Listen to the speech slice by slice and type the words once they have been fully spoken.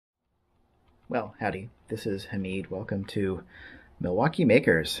Well, howdy. This is Hamid. Welcome to Milwaukie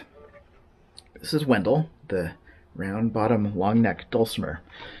Makers. This is Wendell, the round bottom long neck dulcimer.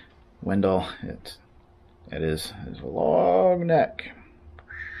 Wendell, it is a long neck.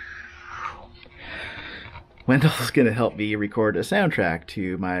 Wendell's going to help me record a soundtrack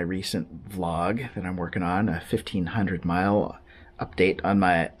to my recent vlog that I'm working on, a 1,500-mile update on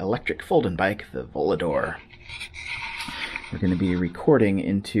my electric folding bike, the Volador. We're going to be recording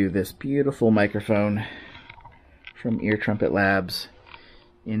into this beautiful microphone from Ear Trumpet Labs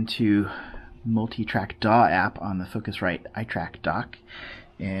into multi-track DAW app on the Focusrite iTrack dock,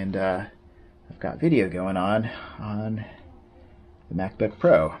 and I've got video going on the MacBook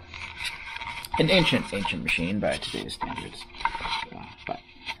Pro. An ancient machine by today's standards, but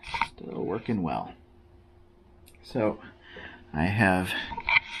still working well. So I've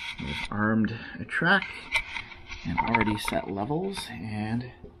armed a track and already set levels, and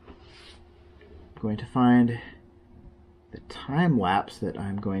I'm going to find the time lapse that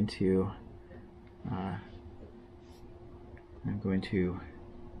I'm going to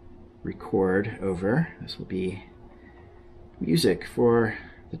record over. This will be music for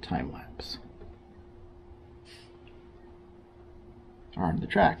the time lapse. Arm the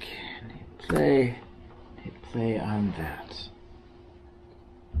track and hit play on that.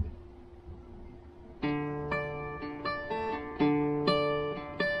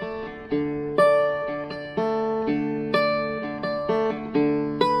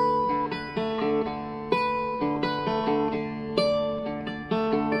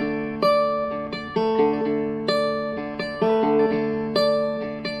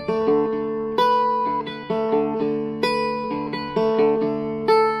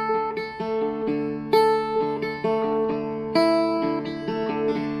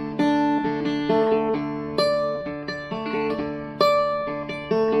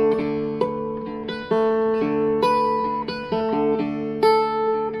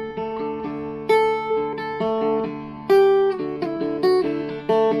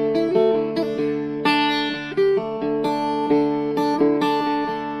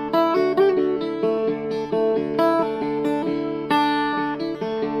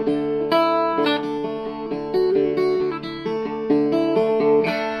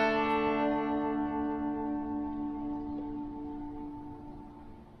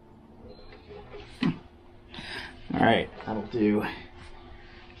 Alright, that'll do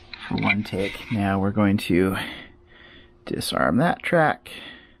for one take. Now we're going to disarm that track,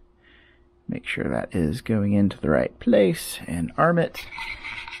 make sure that is going into the right place, and arm it,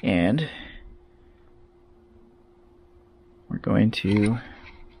 and we're going to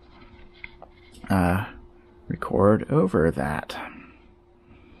record over that.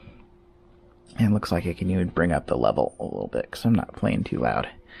 And it looks like I can even bring up the level a little bit because I'm not playing too loud.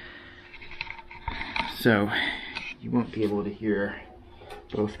 So you won't be able to hear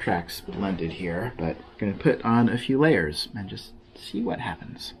both tracks blended here, but we're going to put on a few layers and just see what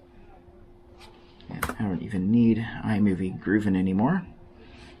happens. And I don't even need iMovie grooving anymore,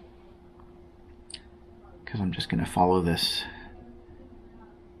 because I'm just going to follow this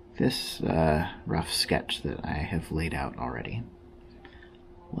rough sketch that I have laid out already.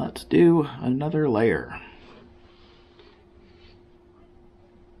 Let's do another layer.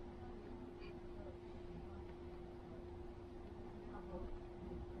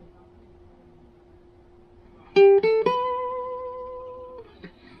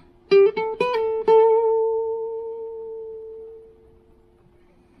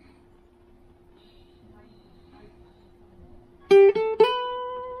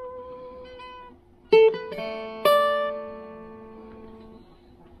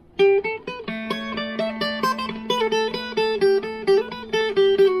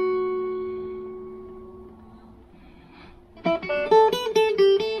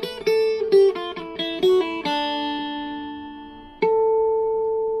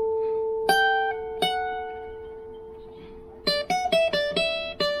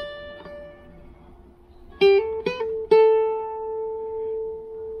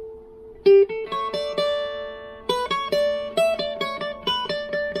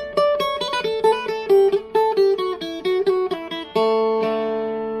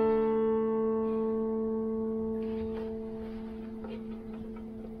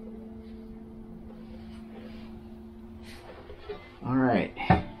 Alright,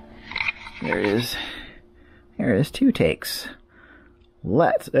 there is 2 takes.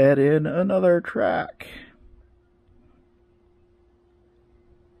 Let's add in another track.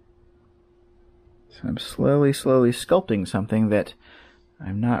 So I'm slowly sculpting something that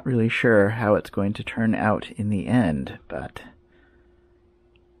I'm not really sure how it's going to turn out in the end, but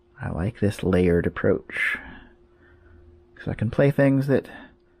I like this layered approach, because I can play things that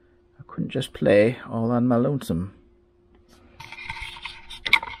I couldn't just play all on my lonesome.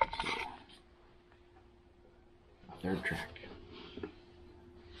 Third track.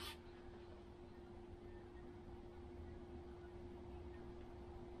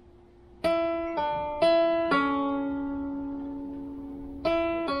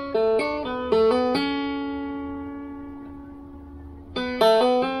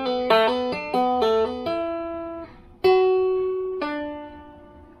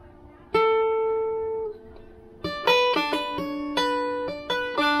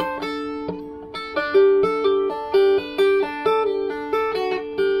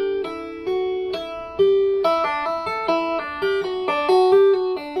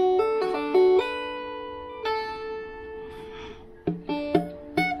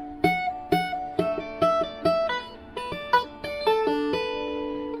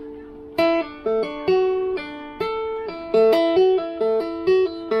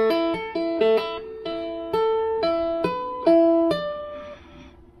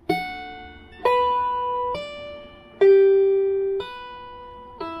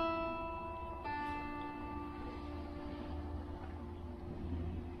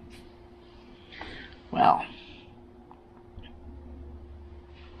 Well,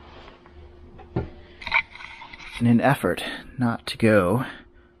 in an effort not to go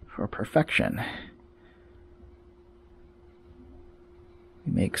for perfection,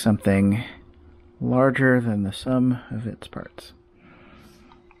 we make something larger than the sum of its parts.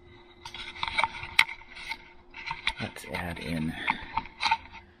 Let's add in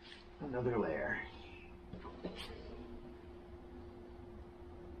another layer.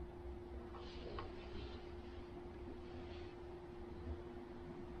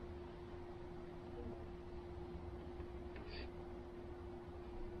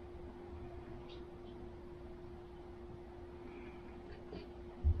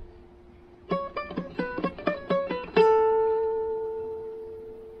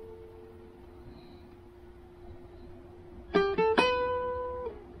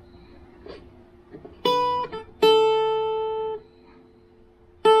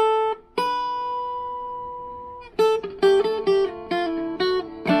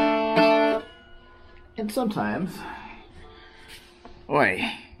 And sometimes, boy,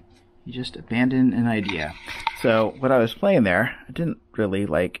 you just abandon an idea. So what I was playing there, I didn't really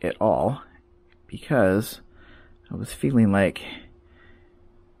like at all, because I was feeling like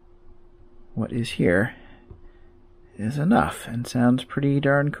what is here is enough and sounds pretty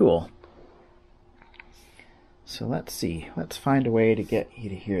darn cool. So let's see, let's find a way to get you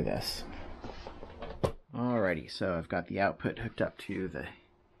to hear this. Alrighty, so I've got the output hooked up to the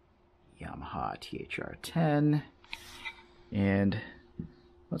Yamaha THR-10, and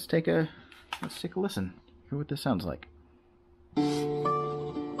let's take a listen. Hear what this sounds like.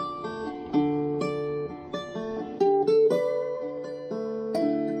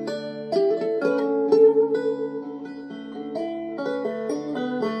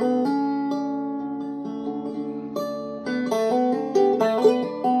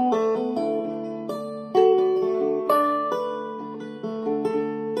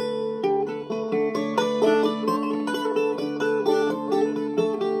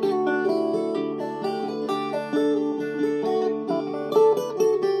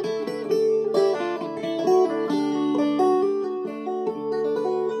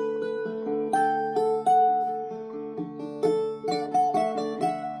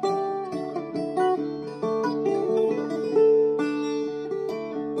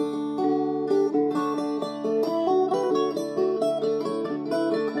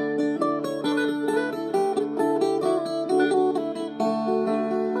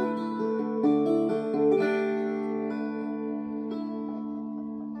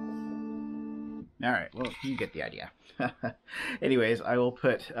 Alright, well, you get the idea. Anyways, I will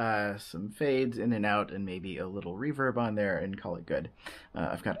put some fades in and out and maybe a little reverb on there and call it good.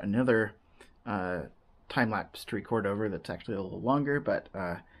 I've got another time-lapse to record over that's actually a little longer, but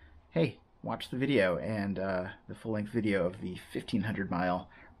hey, watch the video and the full-length video of the 1,500-mile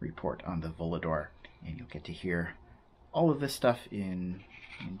report on the Volador, and you'll get to hear all of this stuff in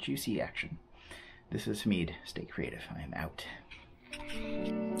juicy action. This is Hamid. Stay creative. I am out.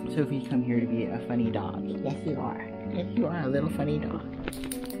 Sophie, come here to be a funny dog. Yes, you are. Yes, you are a little funny dog.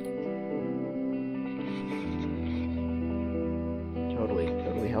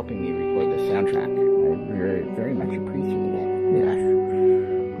 Totally helping me record this soundtrack. I very much appreciate it. Yes,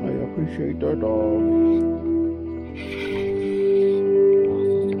 I appreciate the dog.